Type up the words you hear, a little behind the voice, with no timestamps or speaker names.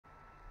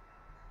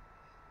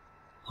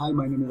Hi,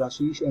 my name is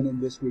Ashish, and in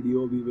this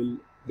video we will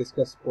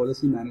discuss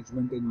policy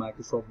management in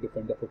Microsoft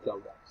Defender for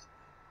Cloud Apps.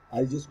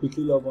 I'll just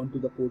quickly log on to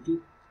the portal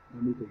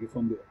and we'll take it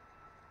from there.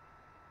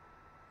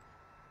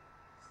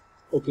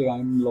 Okay,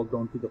 I'm logged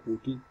on to the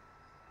portal.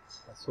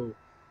 So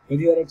when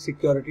you are at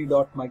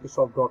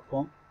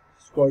security.microsoft.com,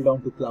 scroll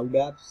down to Cloud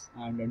Apps,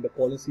 and under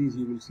Policies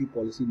you will see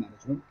Policy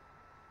Management.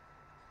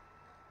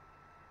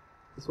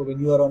 So when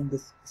you are on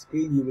this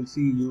screen, you will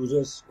see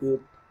User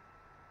Scope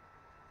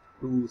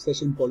to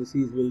Session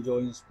Policies will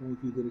join a smooth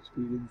user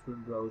experience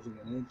when browsing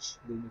an edge.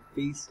 They may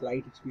face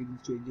slight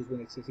experience changes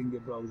when accessing their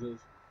browsers.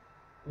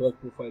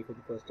 Work profile for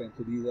the first time.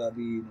 So these are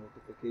the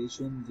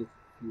notifications. If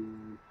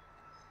you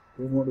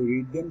don't want to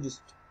read them,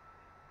 just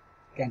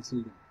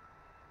cancel them.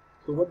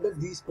 So what does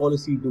these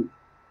policies do?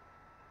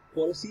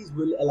 Policies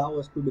will allow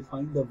us to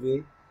define the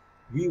way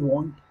we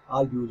want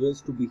our users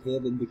to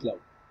behave in the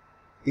cloud.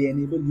 They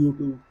enable you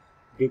to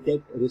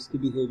detect risky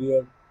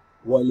behavior,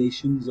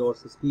 violations or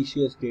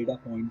suspicious data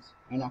points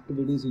and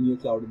activities in your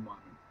cloud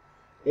environment.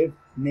 If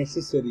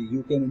necessary,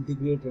 you can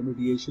integrate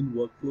remediation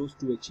workflows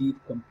to achieve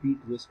complete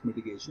risk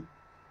mitigation.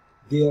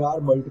 There are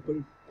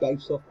multiple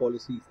types of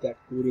policies that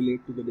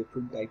correlate to the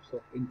different types of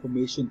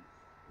information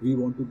we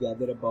want to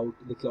gather about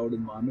the cloud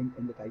environment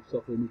and the types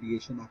of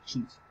remediation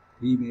actions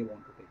we may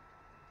want to take.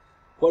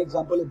 For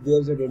example, if there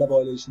is a data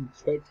violation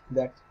threat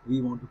that we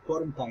want to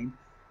quarantine,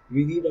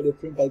 we need a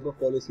different type of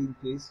policy in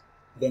place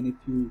than if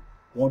you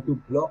want to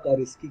block a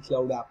risky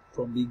cloud app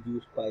from being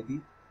used by the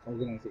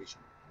organization.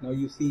 Now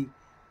you see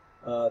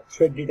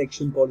threat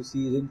detection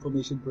policies,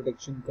 information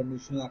protection,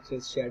 conditional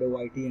access, shadow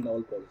IT, and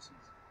all policies.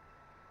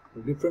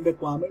 So different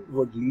requirement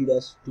would lead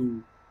us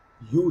to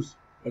use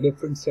a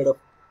different set of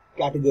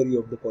category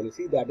of the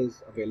policy that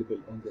is available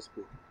on this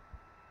portal.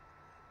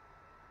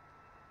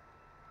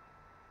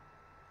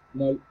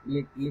 Now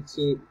let's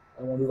say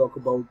I want to talk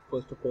about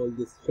first of all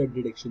this threat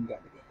detection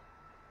category.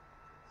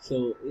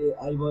 So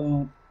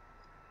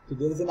So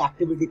there is an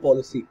activity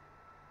policy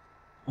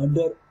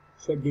under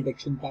threat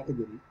detection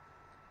category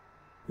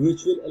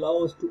which will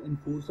allow us to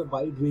enforce a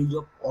wide range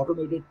of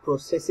automated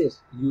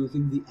processes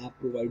using the app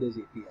provider's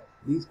API.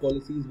 These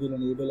policies will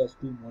enable us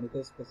to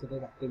monitor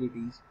specific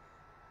activities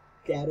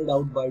carried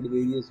out by the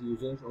various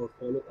users or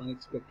follow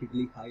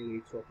unexpectedly high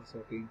rates of a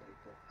certain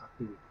type of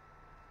activity.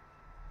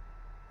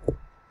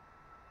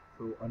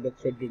 So under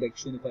threat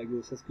detection, if I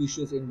go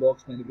suspicious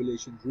inbox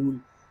manipulation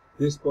rule,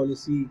 this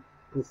policy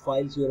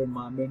profiles your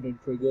environment and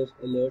triggers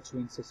alerts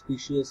when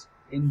suspicious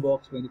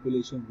inbox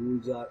manipulation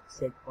rules are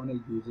set on a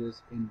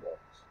user's inbox.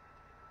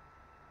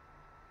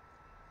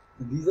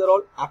 And these are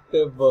all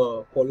active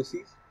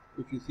policies.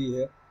 If you see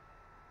here,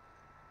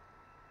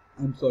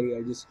 I'm sorry,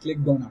 I just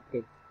clicked on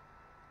active.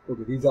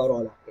 Okay, these are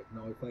all active.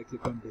 Now if I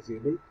click on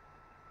disabled,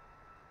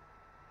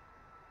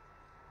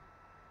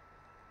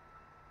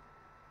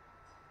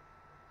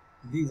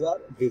 these are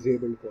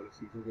disabled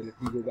policies. Okay,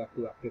 let me go back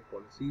to active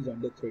policies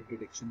under threat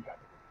detection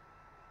category.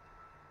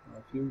 Now,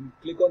 if you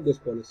click on this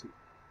policy,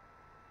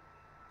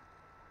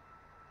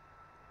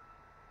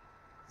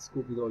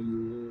 scope is all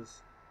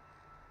users,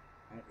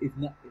 and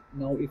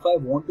if I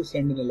want to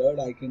send an alert,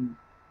 I can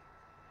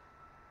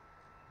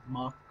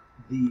mark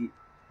the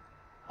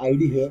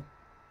ID here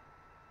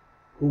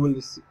who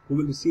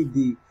will receive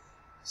the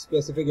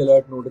specific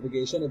alert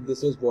notification if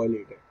this is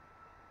violated.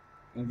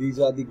 And these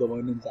are the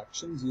governance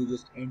actions. You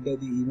just enter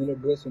the email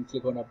address and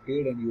click on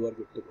update and you are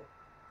good to go.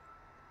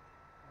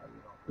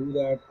 Do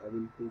that. I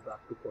will go back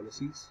to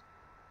policies.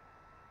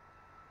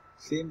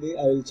 Same way,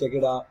 I will check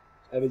it out.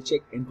 I will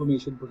check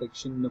information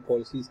protection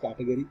policies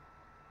category.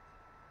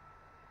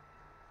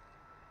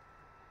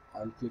 I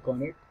will click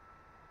on it.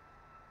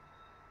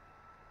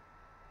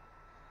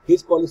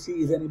 This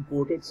policy is an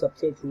imported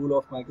subset rule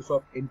of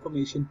Microsoft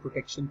information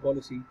protection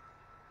policy.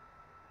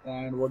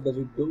 And what does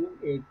it do?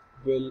 It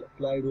will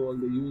apply to all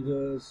the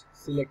users,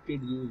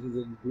 selected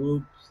users and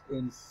groups,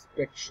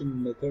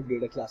 inspection method,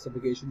 data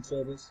classification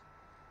service.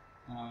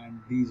 And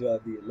these are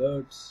the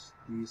alerts.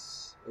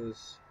 This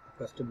is a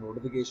custom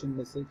notification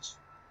message.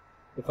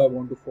 If I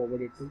want to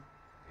forward it to,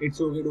 it's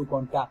okay to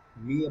contact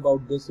me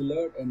about this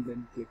alert and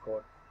then click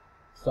on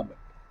submit.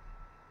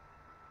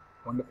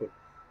 Wonderful.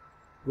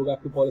 Go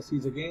back to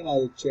policies again.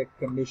 I'll check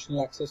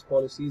conditional access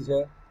policies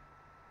here.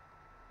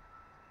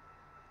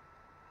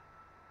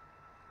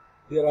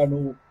 There are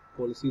no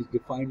policies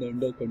defined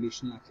under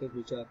conditional access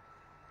which are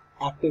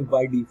active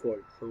by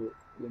default. So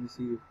let me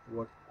see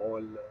what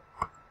all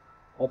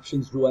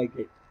options do I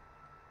get.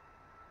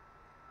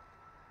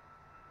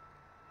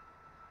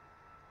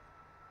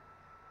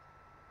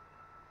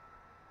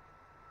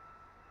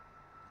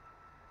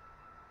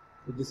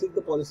 So this is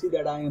the policy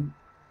that I am.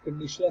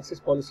 Conditional access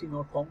policy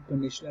not found.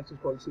 Conditional access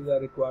policies are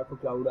required for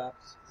cloud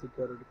apps,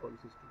 security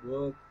policies to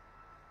work.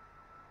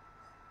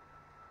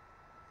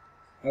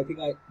 I think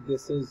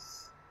this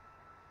is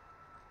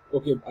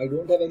okay. I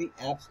don't have any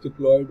apps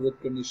deployed with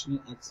conditional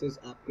access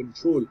app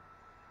control.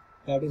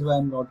 That is why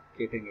I'm not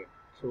getting it.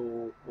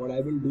 So what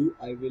I will do,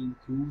 I will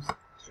use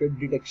threat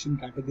detection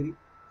category.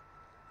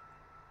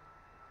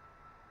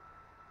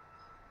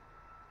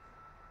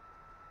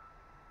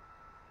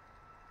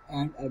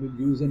 and I will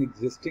use an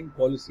existing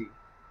policy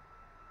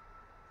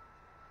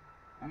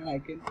and I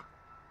can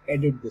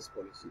edit this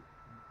policy.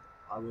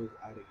 I was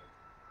adding it.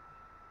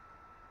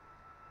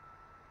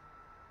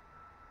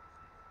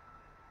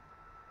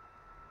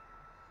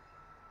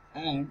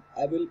 And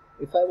I will,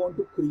 if I want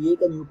to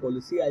create a new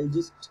policy, I'll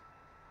just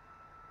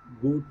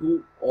go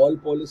to all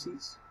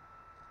policies,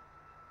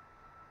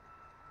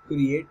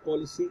 create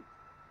policy,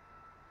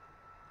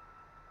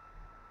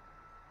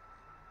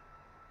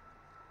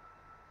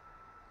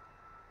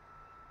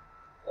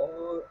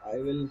 or I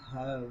will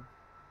have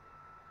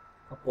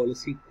a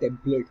policy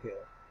template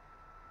here,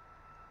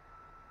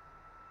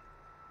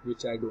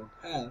 which I don't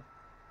have.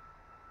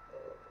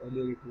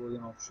 Earlier it was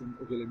an option.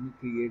 Okay, let me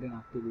create an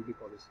activity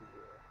policy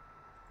here.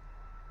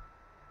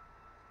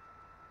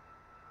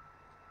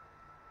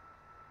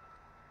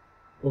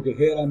 Okay,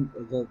 here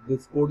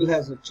this portal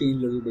has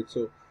changed a little bit.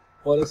 So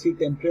policy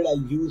template,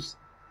 I'll use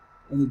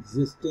an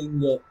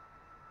existing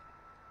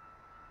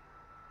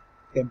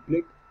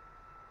template.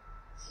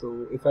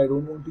 So if I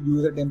don't want to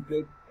use a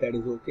template, that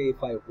is okay.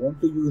 If I want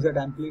to use a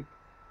template,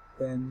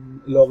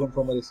 then log on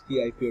from a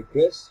risky IP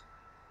address.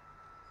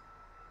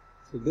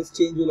 So this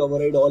change will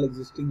override all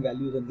existing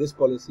values in this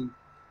policy.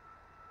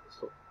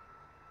 So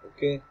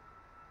okay,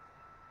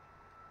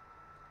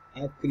 I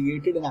have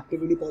created an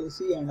activity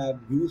policy and I have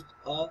used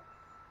a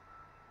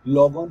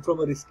log on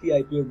from a risky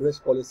IP address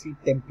policy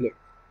template.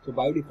 So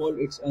by default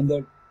it's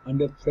under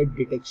threat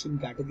detection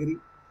category.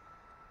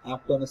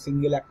 Act on a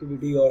single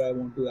activity, or I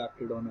want to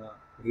act it on a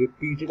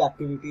repeated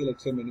activity.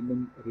 Let's say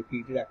minimum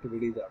repeated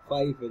activities are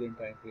 5 within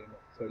time frame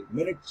of 30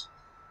 minutes.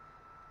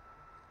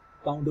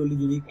 Count only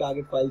unique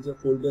target files or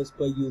folders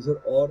per user,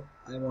 or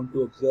I want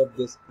to observe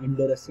this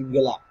under a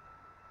single app.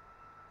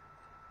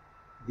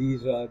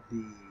 These are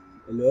the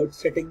alert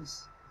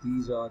settings.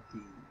 These are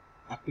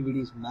the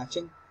activities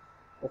matching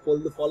of all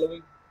the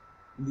following.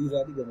 These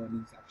are the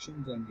governance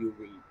actions, and you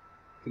will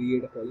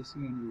create a policy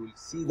and you will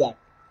see that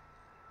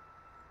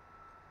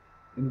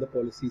in the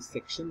policies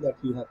section that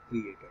you have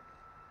created.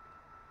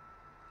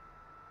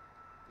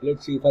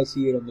 Let's see if I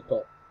see it on the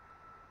top.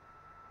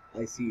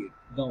 I see it.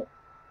 Now,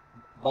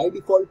 by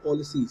default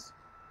policies,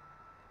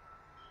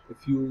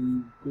 if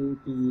you go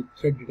to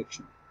threat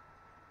detection,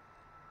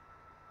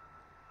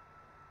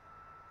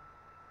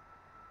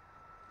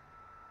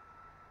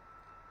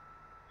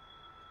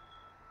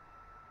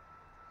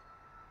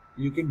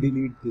 you can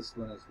delete this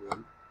one as well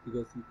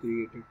because you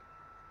created.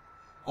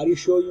 Are you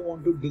sure you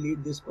want to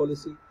delete this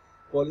policy?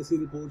 Policy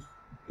reports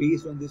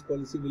based on this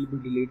policy will be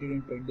deleted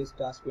and pen test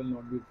task will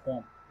not be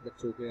performed.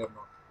 That's okay or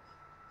not.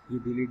 You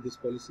delete this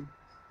policy.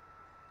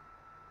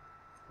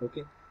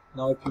 Okay.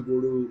 Now if you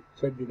go to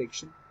threat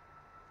detection,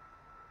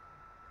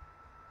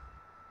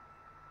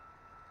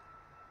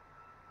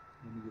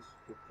 let me just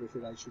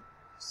refresh it. I should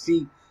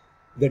see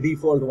the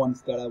default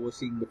ones that I was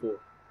seeing before.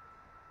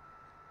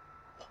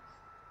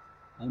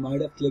 I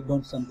might have clicked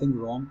on something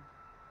wrong,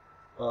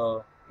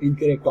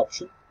 incorrect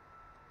option.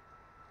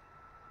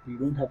 You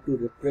don't have to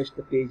refresh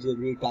the page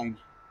every time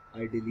I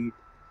delete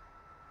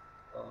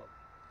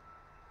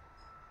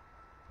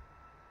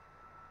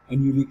a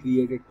newly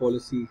created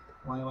policy.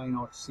 Why am I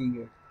not seeing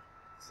it?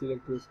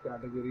 Select risk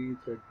category,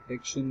 threat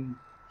detection,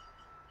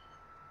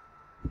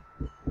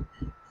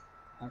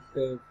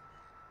 active,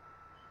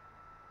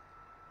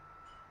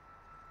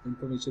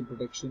 information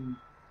protection.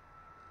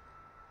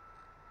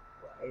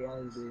 Why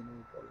are there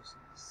no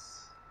policies?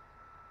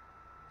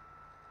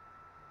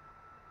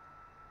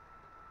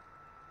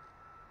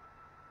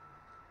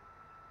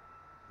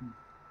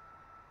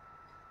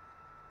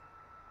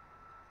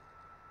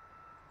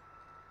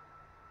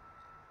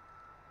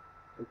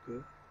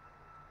 Okay.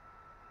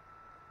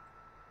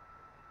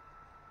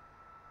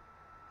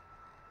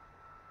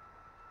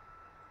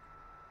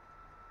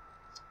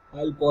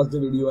 I'll pause the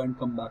video and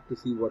come back to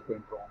see what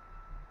went wrong.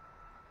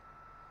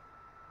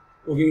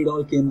 Okay, it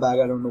all came back.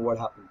 I don't know what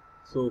happened.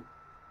 So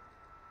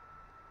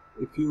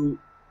if you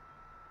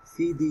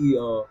see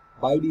the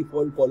by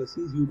default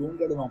policies, you don't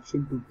get an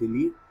option to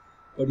delete,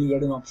 but you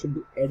get an option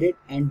to edit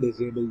and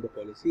disable the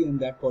policy, and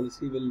that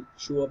policy will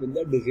show up in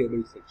the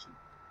disabled section.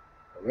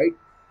 Alright,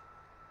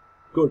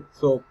 good.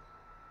 So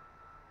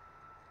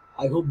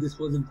I hope this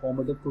was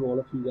informative for all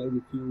of you guys.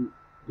 If you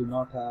do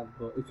not have,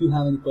 if you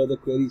have any further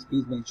queries,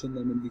 please mention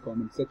them in the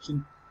comment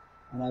section,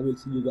 and I will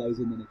see you guys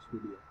in the next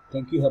video.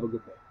 Thank you. Have a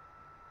good day.